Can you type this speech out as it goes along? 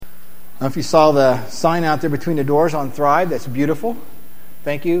don't know if you saw the sign out there between the doors on Thrive. That's beautiful.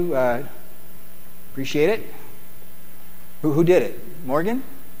 Thank you. Appreciate it. Who did it? Morgan?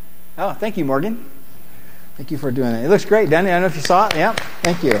 Oh, thank you, Morgan. Thank you for doing it. It looks great, doesn't it? I don't know if you saw it. Yeah,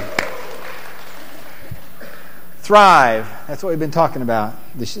 thank you. Thrive. That's what we've been talking about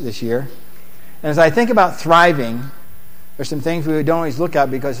this year. And as I think about thriving, there's some things we don't always look at,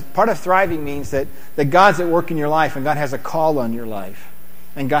 because part of thriving means that God's at work in your life, and God has a call on your life.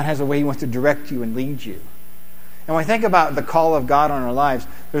 And God has a way He wants to direct you and lead you. And when I think about the call of God on our lives,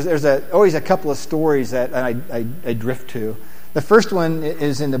 there's always a couple of stories that I drift to. The first one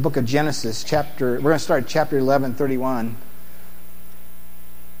is in the book of Genesis, we're going to start at chapter 11, 31.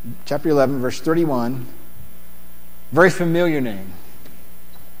 Chapter 11, verse 31. Very familiar name.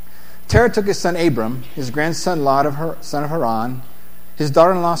 Terah took his son Abram, his grandson Lot, son of Haran, his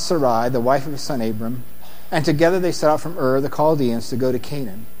daughter-in-law Sarai, the wife of his son Abram, and together they set out from Ur, the Chaldeans, to go to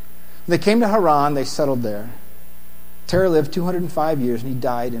Canaan. When they came to Haran, they settled there. Terah lived 205 years, and he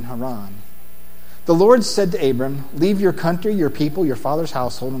died in Haran. The Lord said to Abram, "Leave your country, your people, your father's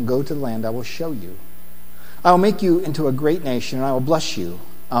household, and go to the land I will show you. I will make you into a great nation, and I will bless you.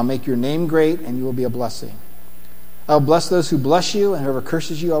 I will make your name great, and you will be a blessing. I will bless those who bless you, and whoever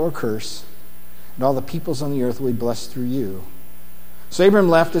curses you I will curse. And all the peoples on the earth will be blessed through you." So Abram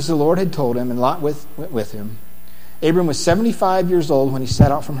left as the Lord had told him, and Lot went with him. Abram was 75 years old when he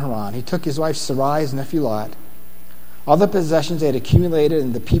set out from Haran. He took his wife Sarai, his nephew Lot, all the possessions they had accumulated,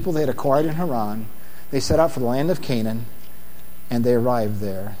 and the people they had acquired in Haran. They set out for the land of Canaan, and they arrived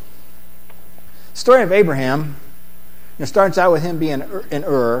there. The story of Abraham, starts out with him being in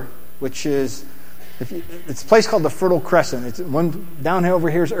Ur, which is it's a place called the Fertile Crescent. It's one down over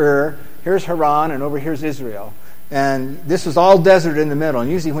here's Ur, here's Haran, and over here's Israel. And this was all desert in the middle.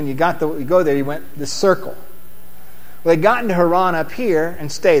 And usually when you go there, you went this circle. Well, they got into Haran up here and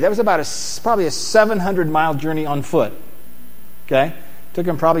stayed. That was about probably a 700-mile journey on foot. Okay? Took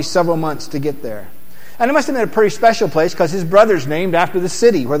him probably several months to get there. And it must have been a pretty special place, because his brother's named after the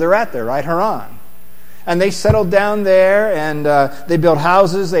city where they're at there, right? Haran. And they settled down there, and they built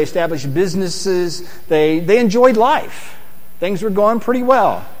houses, they established businesses, they enjoyed life. Things were going pretty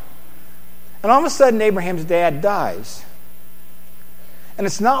well. And all of a sudden, Abraham's dad dies. And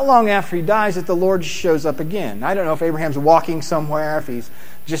it's not long after he dies that the Lord shows up again. I don't know if Abraham's walking somewhere, if he's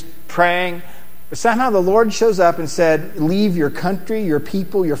just praying, but somehow the Lord shows up and said, "Leave your country, your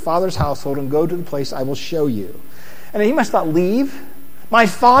people, your father's household, and go to the place I will show you." And he must have thought, "Leave? My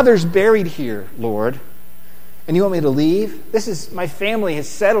father's buried here, Lord. And you want me to leave? My family has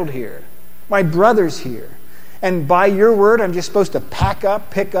settled here. My brother's here. And by your word, I'm just supposed to pack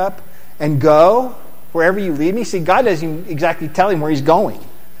up, pick up, and go wherever you lead me?" See, God doesn't exactly tell him where he's going.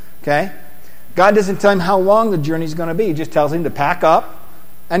 Okay? God doesn't tell him how long the journey's going to be. He just tells him to pack up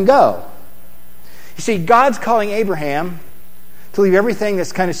and go. You see, God's calling Abraham to leave everything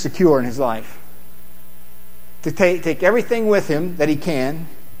that's kind of secure in his life. To take everything with him that he can,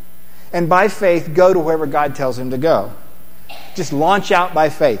 and by faith go to wherever God tells him to go. Just launch out by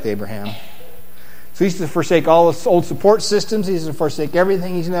faith, Abraham. So he's to forsake all his old support systems. He's to forsake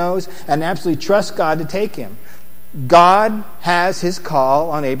everything he knows and absolutely trust God to take him. God has his call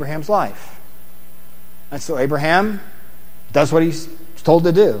on Abraham's life. And so Abraham does what he's told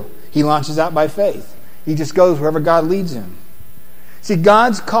to do. He launches out by faith. He just goes wherever God leads him. See,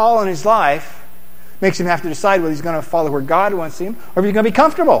 God's call on his life makes him have to decide whether he's going to follow where God wants him or if he's going to be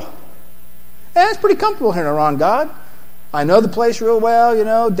comfortable. And it's pretty comfortable here in Haran, God. I know the place real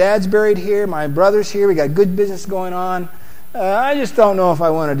well, Dad's buried here, my brother's here, we got good business going on. I just don't know if I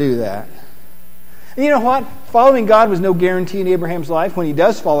want to do that. And you know what? Following God was no guarantee in Abraham's life. When he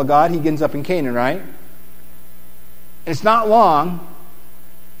does follow God, he ends up in Canaan, right? It's not long.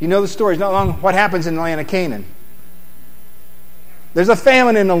 You know the story. It's not long. What happens in the land of Canaan? There's a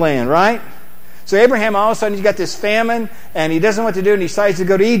famine in the land, right? So Abraham, all of a sudden, he's got this famine, and he doesn't know what to do, and he decides to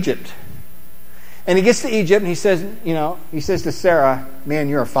go to Egypt. And he gets to Egypt, and he says to Sarah, "Man,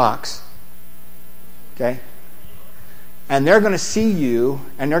 you're a fox." Okay? And they're going to see you,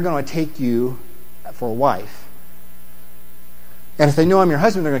 and they're going to take you for a wife. And if they know I'm your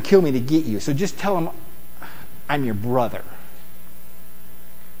husband, they're going to kill me to get you. So just tell them I'm your brother.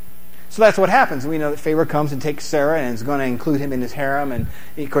 So that's what happens. We know that Pharaoh comes and takes Sarah and is going to include him in his harem. And,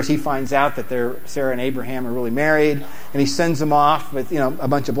 of course, he finds out that Sarah and Abraham are really married. And he sends them off with a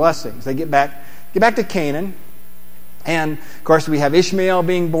bunch of blessings. They get back to Canaan. And, of course, we have Ishmael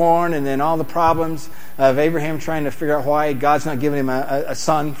being born, and then all the problems of Abraham trying to figure out why God's not giving him a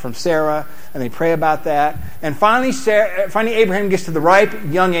son from Sarah. And they pray about that. And finally Abraham gets to the ripe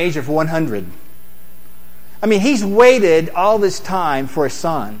young age of 100. I mean, he's waited all this time for a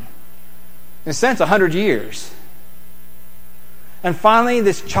son. In a sense, 100 years. And finally,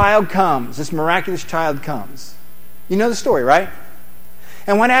 this child comes. This miraculous child comes. You know the story, right?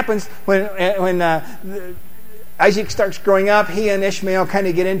 And what happens when Isaac starts growing up? He and Ishmael kind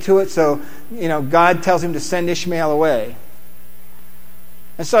of get into it. So, God tells him to send Ishmael away.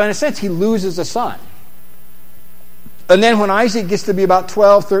 And so, in a sense, he loses a son. And then when Isaac gets to be about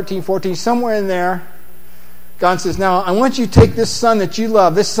 12, 13, 14, somewhere in there, God says, now, I want you to take this son that you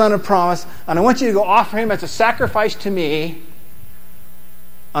love, this son of promise, and I want you to go offer him as a sacrifice to me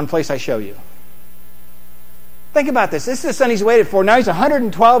on a place I show you. Think about this. This is the son he's waited for. Now he's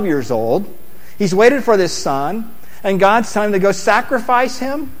 112 years old. He's waited for this son, and God's telling him to go sacrifice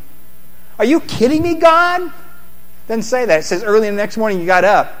him. Are you kidding me, God? Doesn't say that. It says early in the next morning he got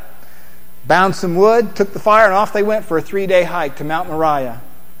up, bound some wood, took the fire, and off they went for a 3-day hike to Mount Moriah.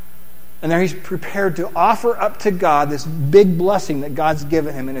 And there he's prepared to offer up to God this big blessing that God's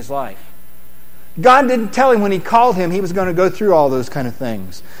given him in his life. God didn't tell him when he called him he was going to go through all those kind of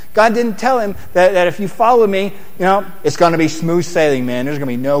things. God didn't tell him that if you follow me, it's going to be smooth sailing, man. There's going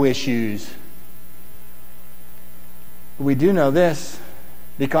to be no issues. But we do know this,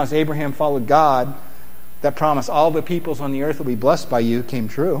 because Abraham followed God, that promise, all the peoples on the earth will be blessed by you, came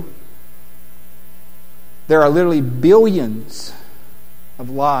true. There are literally billions of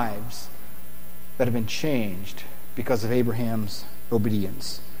lives that have been changed because of Abraham's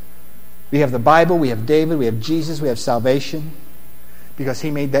obedience. We have the Bible, we have David, we have Jesus, we have salvation, because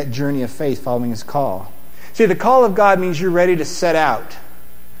he made that journey of faith following his call. See, the call of God means you're ready to set out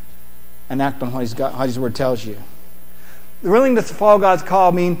and act on what his word tells you. The willingness to follow God's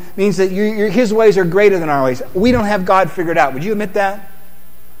call means that his ways are greater than our ways. We don't have God figured out. Would you admit that?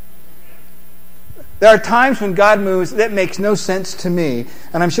 There are times when God moves that makes no sense to me,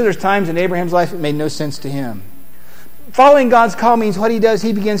 and I'm sure there's times in Abraham's life it made no sense to him. Following God's call means what he does,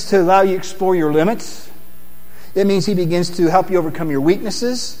 he begins to allow you to explore your limits. It means he begins to help you overcome your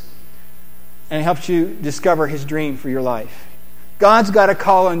weaknesses, and he helps you discover his dream for your life. God's got a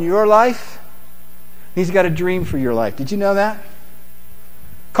call on your life. He's got a dream for your life. Did you know that?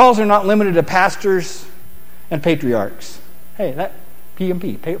 Calls are not limited to pastors and patriarchs. Hey, that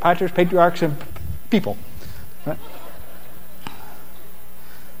PMP, pastors, patriarchs, and people. Right?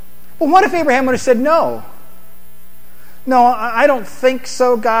 Well, what if Abraham would have said no? No, I don't think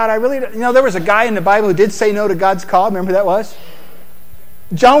so, God. I really don't. There was a guy in the Bible who did say no to God's call. Remember who that was?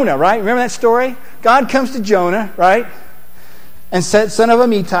 Jonah, right? Remember that story? God comes to Jonah, right? And said, son of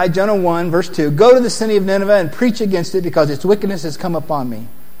Amittai, Jonah 1, verse 2, go to the city of Nineveh and preach against it, because its wickedness has come upon me.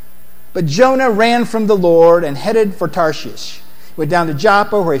 But Jonah ran from the Lord and headed for Tarshish. He went down to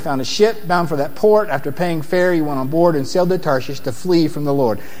Joppa, where he found a ship bound for that port. After paying fare, he went on board and sailed to Tarshish to flee from the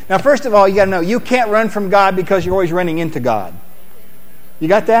Lord. Now, first of all, you got to know, you can't run from God because you're always running into God. You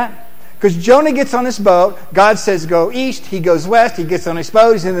got that? Because Jonah gets on this boat. God says go east. He goes west. He gets on his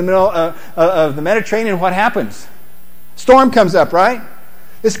boat. He's in the middle of the Mediterranean. What happens? Storm comes up, right?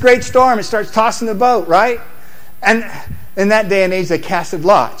 This great storm, it starts tossing the boat, right? And in that day and age, they casted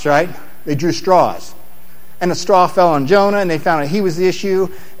lots, right? They drew straws. And the straw fell on Jonah, and they found out he was the issue.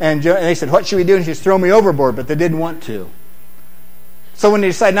 And they said, what should we do? And he says, throw me overboard. But they didn't want to. So when they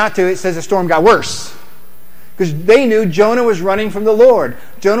decided not to, it says the storm got worse. Because they knew Jonah was running from the Lord.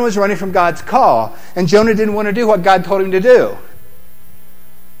 Jonah was running from God's call. And Jonah didn't want to do what God told him to do.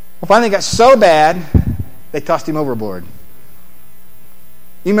 Well, finally it got so bad, they tossed him overboard.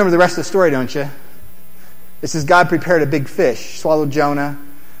 You remember the rest of the story, don't you? It says God prepared a big fish, swallowed Jonah,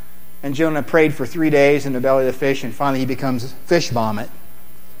 and Jonah prayed for 3 days in the belly of the fish, and finally he becomes fish vomit.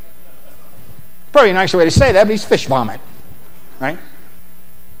 Probably a nicer way to say that, but he's fish vomit. Right?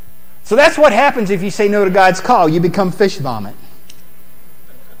 So that's what happens if you say no to God's call. You become fish vomit.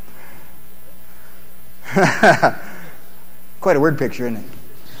 Quite a word picture, isn't it?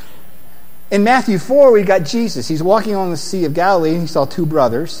 In Matthew 4, we got Jesus. He's walking on the Sea of Galilee, and he saw two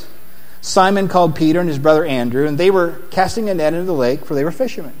brothers, Simon called Peter and his brother Andrew, and they were casting a net into the lake, for they were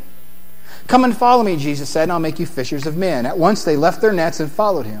fishermen. Come and follow me, Jesus said, and I'll make you fishers of men. At once they left their nets and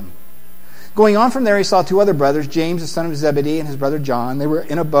followed him. Going on from there, he saw two other brothers, James, the son of Zebedee, and his brother John. They were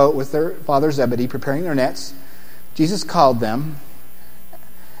in a boat with their father Zebedee, preparing their nets. Jesus called them,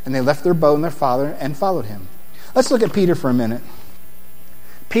 and they left their boat and their father and followed him. Let's look at Peter for a minute.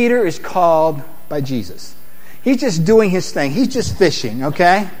 Peter is called by Jesus. He's just doing his thing. He's just fishing,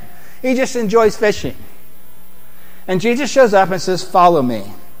 okay? He just enjoys fishing. And Jesus shows up and says, follow me.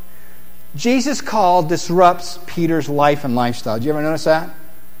 Jesus' call disrupts Peter's life and lifestyle. Did you ever notice that?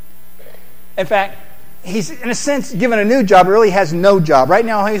 In fact, he's, in a sense, given a new job, but really has no job. Right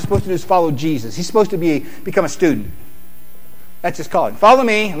now, all he's supposed to do is follow Jesus. He's supposed to become a student. That's his calling. Follow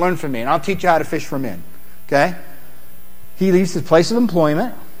me and learn from me, and I'll teach you how to fish for men. Okay? He leaves his place of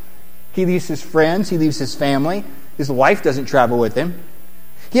employment. He leaves his friends. He leaves his family. His wife doesn't travel with him.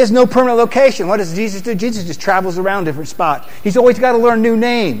 He has no permanent location. What does Jesus do? Jesus just travels around different spots. He's always got to learn new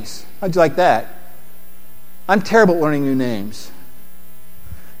names. How'd you like that? I'm terrible at learning new names.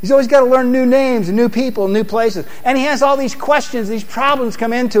 He's always got to learn new names and new people and new places. And he has all these questions, these problems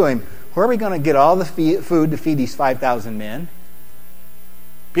come into him. Where are we going to get all the food to feed these 5,000 men?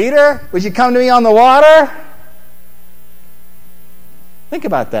 Peter, would you come to me on the water? Think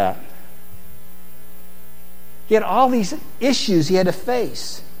about that. He had all these issues he had to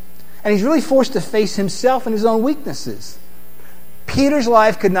face. And he's really forced to face himself and his own weaknesses. Peter's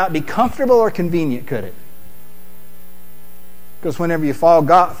life could not be comfortable or convenient, could it? Because whenever you follow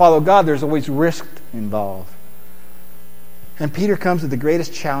God, there's always risk involved. And Peter comes to the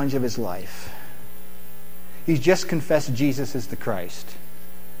greatest challenge of his life. He's just confessed Jesus as the Christ.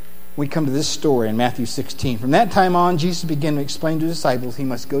 We come to this story in Matthew 16. From that time on, Jesus began to explain to his disciples he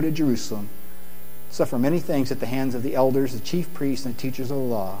must go to Jerusalem, suffer many things at the hands of the elders, the chief priests, and the teachers of the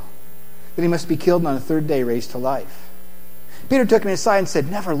law, that he must be killed and on the third day raised to life. Peter took him aside and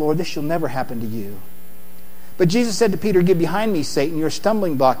said, "Never, Lord, this shall never happen to you." But Jesus said to Peter, "Get behind me, Satan. You're a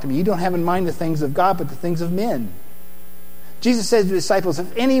stumbling block to me. You don't have in mind the things of God, but the things of men." Jesus said to the disciples,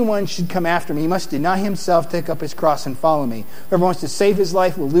 "If anyone should come after me, he must deny himself, take up his cross, and follow me. Whoever wants to save his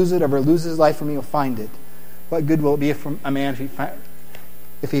life will lose it. Whoever loses his life for me will find it. What good will it be for a man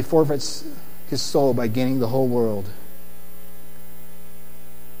if he forfeits his soul by gaining the whole world?"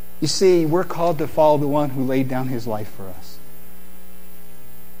 You see, we're called to follow the one who laid down his life for us.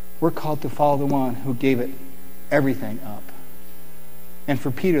 We're called to follow the one who gave it everything up. And for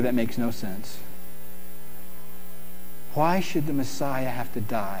Peter, that makes no sense. Why should the Messiah have to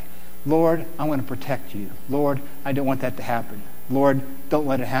die? Lord, I want to protect you. Lord, I don't want that to happen. Lord, don't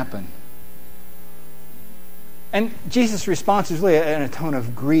let it happen. And Jesus' response is really in a tone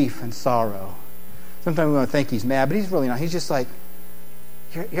of grief and sorrow. Sometimes we want to think he's mad, but he's really not. He's just like,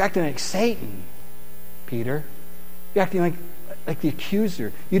 you're acting like Satan, Peter. You're acting like the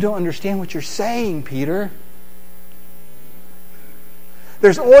accuser. You don't understand what you're saying, Peter.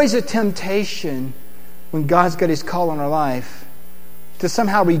 There's always a temptation when God's got his call on our life to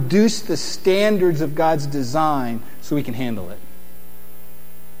somehow reduce the standards of God's design so we can handle it.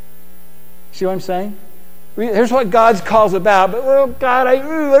 See what I'm saying? Here's what God's call's about, but well, God, I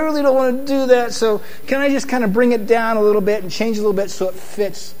really don't want to do that, so can I just kind of bring it down a little bit and change a little bit so it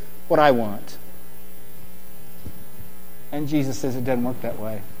fits what I want? And Jesus says it doesn't work that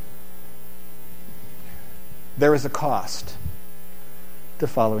way. There is a cost to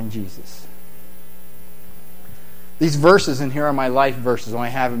following Jesus. These verses in here are my life verses. I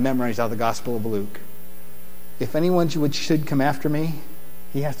have them memorized out of the Gospel of Luke. If anyone should come after me,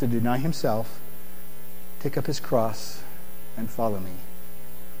 he has to deny himself, take up his cross, and follow me.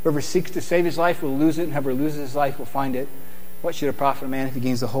 Whoever seeks to save his life will lose it, and whoever loses his life will find it. What should it profit a man if he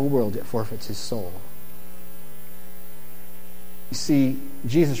gains the whole world yet forfeits his soul? You see,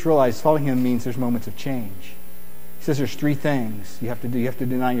 Jesus realized following him means there's moments of change. He says there's three things you have to do. You have to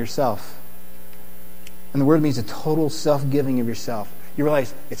deny yourself. And the word means a total self-giving of yourself. You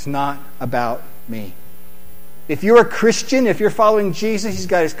realize it's not about me. If you're a Christian, if you're following Jesus, he's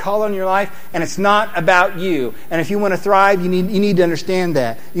got his call on your life, and it's not about you. And if you want to thrive, you need to understand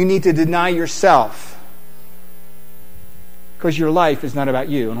that. You need to deny yourself. Because your life is not about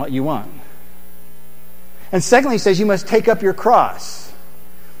you and what you want. And secondly, he says you must take up your cross.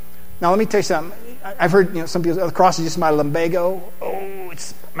 Now, let me tell you something. I've heard some people say, the cross is just my lumbago. Oh,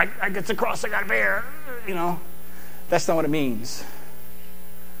 it's a cross I got to bear. That's not what it means.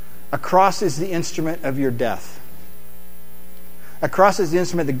 A cross is the instrument of your death. A cross is the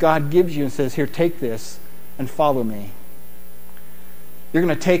instrument that God gives you and says, here, take this and follow me. You're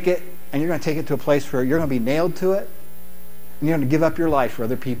going to take it, and you're going to take it to a place where you're going to be nailed to it, and you're going to give up your life for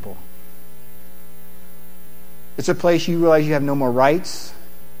other people. It's a place you realize you have no more rights.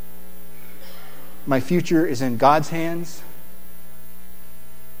 My future is in God's hands,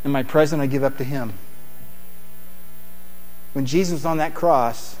 and my present I give up to him. When Jesus was on that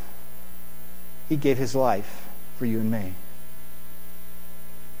cross, he gave his life for you and me.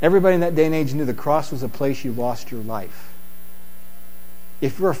 Everybody in that day and age knew the cross was a place you lost your life.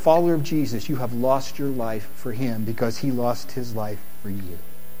 If you're a follower of Jesus, you have lost your life for him because he lost his life for you.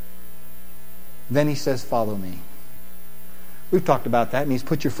 Then he says, follow me. We've talked about that. It means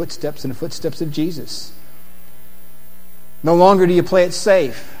put your footsteps in the footsteps of Jesus. No longer do you play it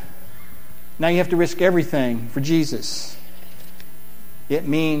safe. Now you have to risk everything for Jesus. It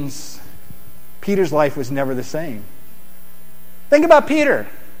means Peter's life was never the same. Think about Peter.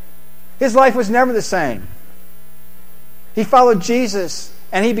 His life was never the same. He followed Jesus,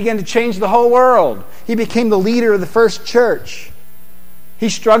 and he began to change the whole world. He became the leader of the first church. He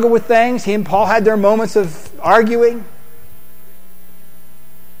struggled with things. He and Paul had their moments of arguing.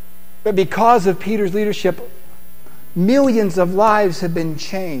 But because of Peter's leadership, millions of lives have been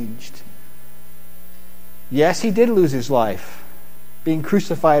changed. Yes, he did lose his life, being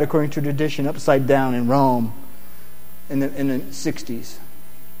crucified according to tradition upside down in Rome in the 60s.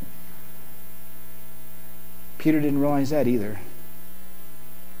 Peter didn't realize that either.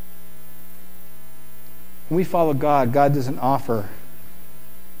 When we follow God, God doesn't offer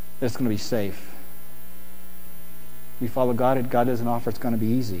that it's going to be safe. We follow God, God doesn't offer it's going to be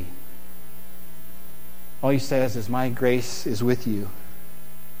easy. All He says is, my grace is with you,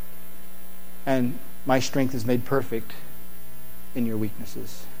 and my strength is made perfect in your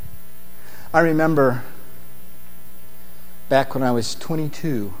weaknesses. I remember back when I was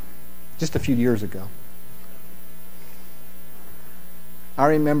 22, just a few years ago, I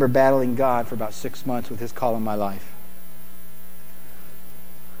remember battling God for about 6 months with His call in my life.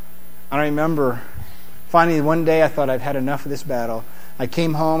 And I remember finally one day I thought I'd had enough of this battle. I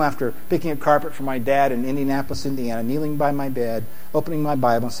came home after picking up carpet for my dad in Indianapolis, Indiana, kneeling by my bed, opening my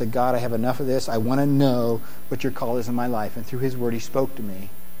Bible and said, God, I have enough of this. I want to know what your call is in my life. And through His Word, He spoke to me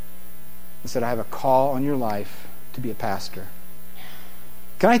and said, I have a call on your life to be a pastor.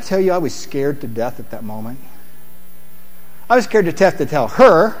 Can I tell you, I was scared to death at that moment. I was scared to death to tell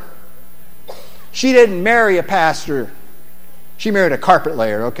her she didn't marry a pastor. She married a carpet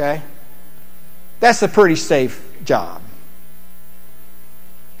layer, okay? That's a pretty safe job.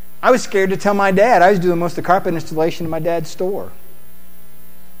 I was scared to tell my dad. I was doing most of the carpet installation in my dad's store.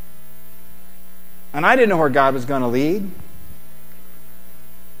 And I didn't know where God was going to lead.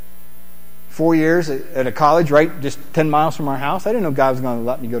 4 years at a college right just 10 miles from our house. I didn't know God was going to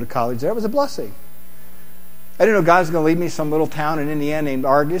let me go to college there. It was a blessing. I didn't know God was going to lead me to some little town in Indiana named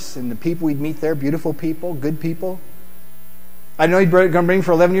Argus, and the people we'd meet there, beautiful people, good people. I didn't know He'd going to bring me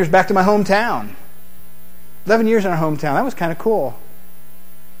for 11 years back to my hometown. 11 years in our hometown. That was kind of cool.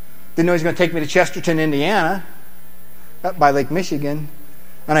 Didn't know He's going to take me to Chesterton, Indiana, up by Lake Michigan.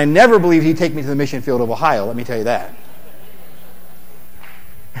 And I never believed He'd take me to the mission field of Ohio, let me tell you that.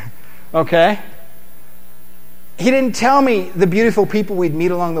 Okay? He didn't tell me the beautiful people we'd meet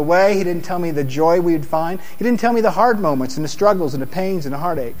along the way. He didn't tell me the joy we'd find. He didn't tell me the hard moments and the struggles and the pains and the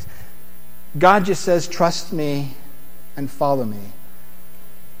heartaches. God just says, trust me and follow me.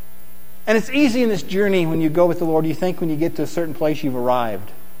 And it's easy in this journey when you go with the Lord. You think when you get to a certain place you've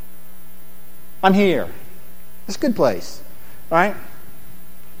arrived. I'm here. It's a good place. Right?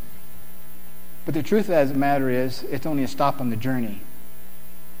 But the truth of the matter is, it's only a stop on the journey.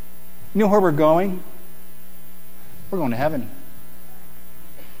 You know where we're going? We're going to heaven.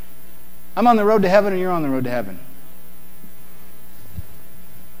 I'm on the road to heaven and you're on the road to heaven.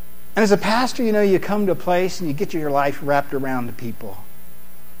 And as a pastor, you know, you come to a place and you get your life wrapped around the people.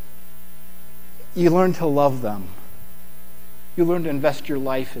 You learn to love them. You learn to invest your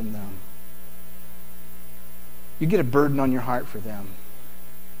life in them. You get a burden on your heart for them.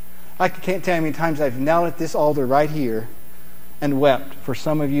 I can't tell you how many times I've knelt at this altar right here and wept for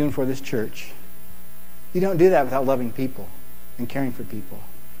some of you and for this church. You don't do that without loving people and caring for people.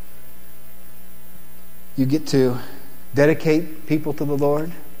 You get to dedicate people to the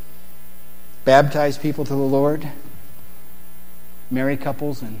Lord, baptize people to the Lord, marry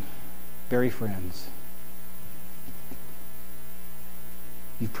couples, and bury friends.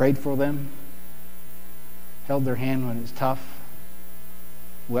 You've prayed for them, held their hand when it's tough,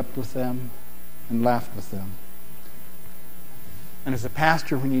 wept with them, and laughed with them. And as a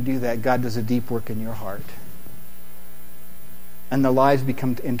pastor, when you do that, God does a deep work in your heart. And the lives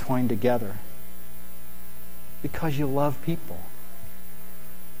become entwined together. Because you love people.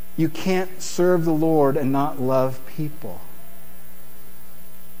 You can't serve the Lord and not love people.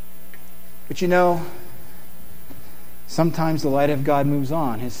 But you know, sometimes the light of God moves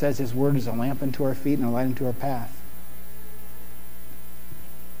on. It says His Word is a lamp unto our feet and a light unto our path.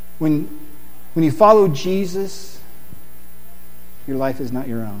 When you follow Jesus, your life is not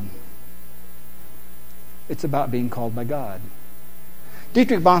your own. It's about being called by God.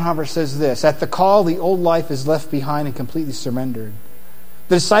 Dietrich Bonhoeffer says this, at the call, the old life is left behind and completely surrendered.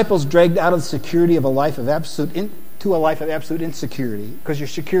 The disciples dragged out of the security of a life of into a life of absolute insecurity, because your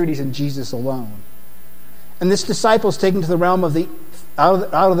security is in Jesus alone. And this disciple is taken to the realm of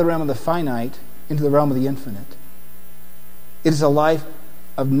out of the realm of the finite into the realm of the infinite. It is a life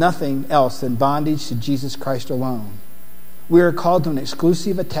of nothing else than bondage to Jesus Christ alone. We are called to an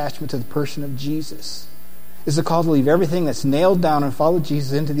exclusive attachment to the person of Jesus. is the call to leave everything that's nailed down and follow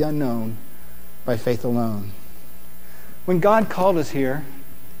Jesus into the unknown by faith alone. When God called us here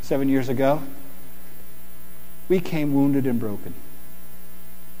 7 years ago, we came wounded and broken.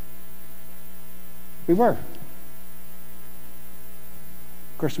 We were.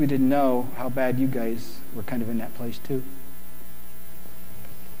 Of course, we didn't know how bad you guys were kind of in that place too.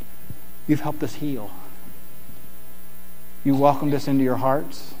 You've helped us heal. You welcomed us into your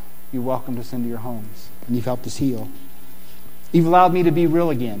hearts. You welcomed us into your homes. And you've helped us heal. You've allowed me to be real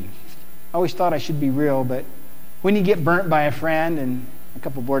again. I always thought I should be real, but when you get burnt by a friend and a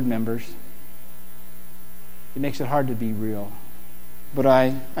couple board members, it makes it hard to be real. But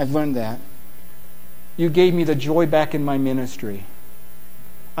I've learned that. You gave me the joy back in my ministry.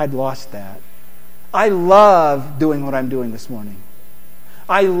 I'd lost that. I love doing what I'm doing this morning.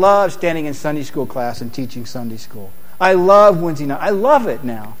 I love standing in Sunday school class and teaching Sunday school. I love Wednesday night. I love it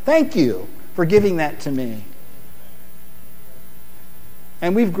now. Thank you for giving that to me.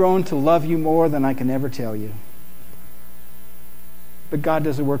 And we've grown to love you more than I can ever tell you. But God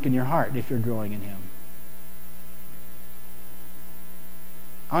does a work in your heart if you're growing in Him.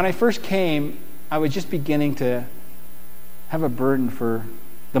 When I first came, I was just beginning to have a burden for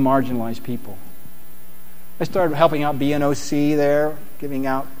the marginalized people. I started helping out BNOC there, giving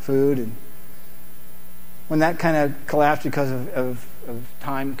out food. And when that kind of collapsed because of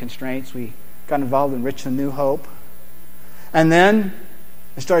time constraints, we got involved in Richland New Hope. And then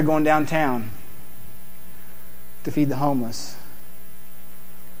I started going downtown to feed the homeless.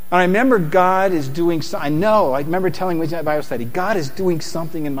 And I remember God is doing something. I remember telling Wednesday night Bible study, God is doing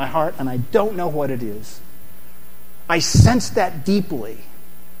something in my heart, and I don't know what it is. I sensed that deeply.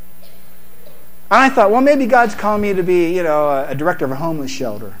 And I thought, well, maybe God's calling me to be, a director of a homeless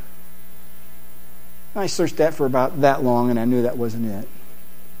shelter. And I searched that for about that long, and I knew that wasn't it.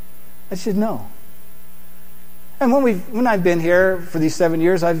 I said, no. And when I've been here for these 7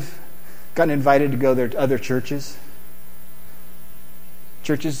 years, I've gotten invited to go there to other churches.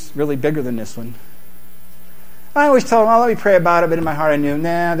 Churches really bigger than this one. I always tell them, let me pray about it, but in my heart I knew,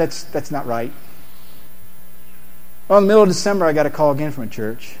 that's not right. Well, in the middle of December, I got a call again from a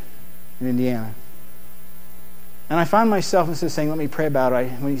church in Indiana. And I found myself instead of saying, let me pray about it,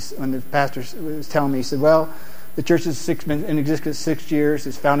 when the pastor was telling me, he said, well, the church has been in existence 6 years.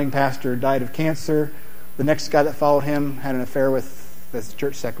 Its founding pastor died of cancer. The next guy that followed him had an affair with the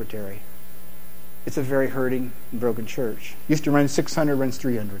church secretary. It's a very hurting and broken church. Used to run 600, runs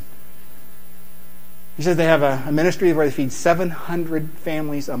 300. He says they have a ministry where they feed 700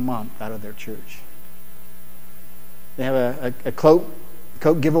 families a month out of their church. They have a Coke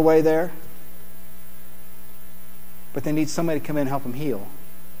giveaway there. But they need somebody to come in and help them heal.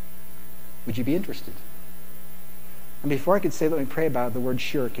 Would you be interested? And before I could say, let me pray about it, the word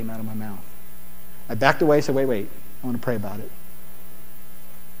sure came out of my mouth. I backed away and said, wait, I want to pray about it.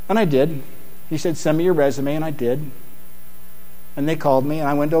 And I did. He said, send me your resume, and I did. And they called me, and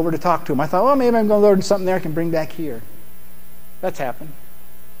I went over to talk to him. I thought, well, maybe I'm going to learn something there I can bring back here. That's happened.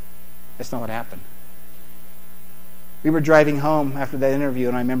 That's not what happened. We were driving home after that interview,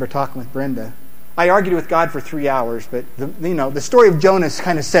 and I remember talking with Brenda. I argued with God for 3 hours, but the story of Jonah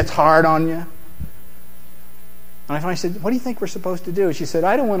kind of sets hard on you. And I finally said, what do you think we're supposed to do? And she said,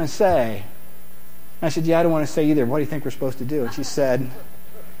 I don't want to say. And I said, yeah, I don't want to say either. What do you think we're supposed to do? And she said,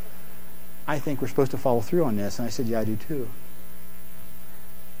 I think we're supposed to follow through on this. And I said, yeah, I do too.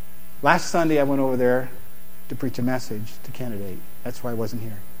 Last Sunday, I went over there to preach a message to candidate. That's why I wasn't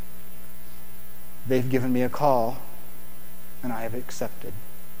here. They've given me a call, and I have accepted.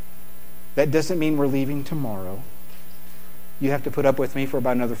 That doesn't mean we're leaving tomorrow. You have to put up with me for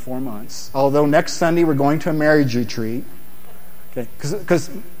about another 4 months. Although next Sunday we're going to a marriage retreat. Okay, because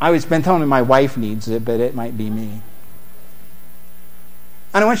I've been telling them my wife needs it, but it might be me.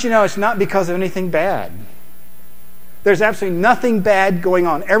 And I want you to know it's not because of anything bad. There's absolutely nothing bad going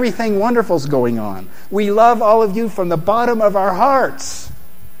on. Everything wonderful is going on. We love all of you from the bottom of our hearts.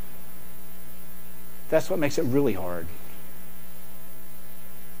 That's what makes it really hard.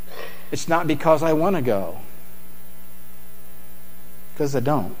 It's not because I want to go. Because I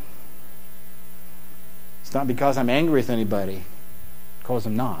don't. It's not because I'm angry with anybody. Because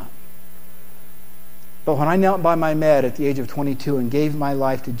I'm not. But when I knelt by my bed at the age of 22 and gave my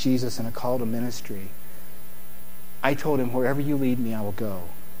life to Jesus in a call to ministry, I told him, wherever you lead me, I will go.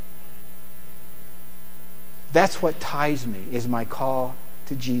 That's what ties me, is my call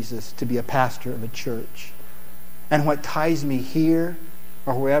to Jesus to be a pastor of a church. And what ties me here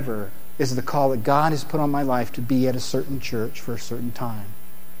or wherever is the call that God has put on my life to be at a certain church for a certain time.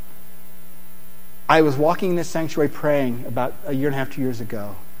 I was walking in this sanctuary praying about 1.5 years, 2 years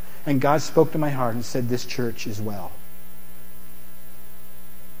ago. And God spoke to my heart and said, this church is well.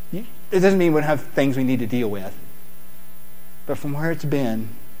 It doesn't mean we don't have things we need to deal with. But from where it's been,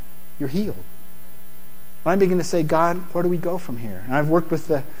 you're healed. When I begin to say, God, where do we go from here? And I've worked with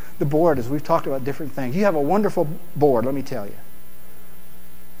the board as we've talked about different things. You have a wonderful board, let me tell you.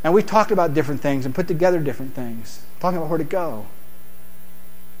 And we've talked about different things and put together different things, talking about where to go.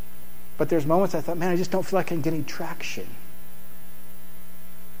 But there's moments I thought, man, I just don't feel like I'm getting traction.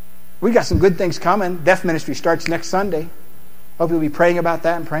 We've got some good things coming. Deaf ministry starts next Sunday. Hope you'll be praying about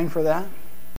that and praying for that.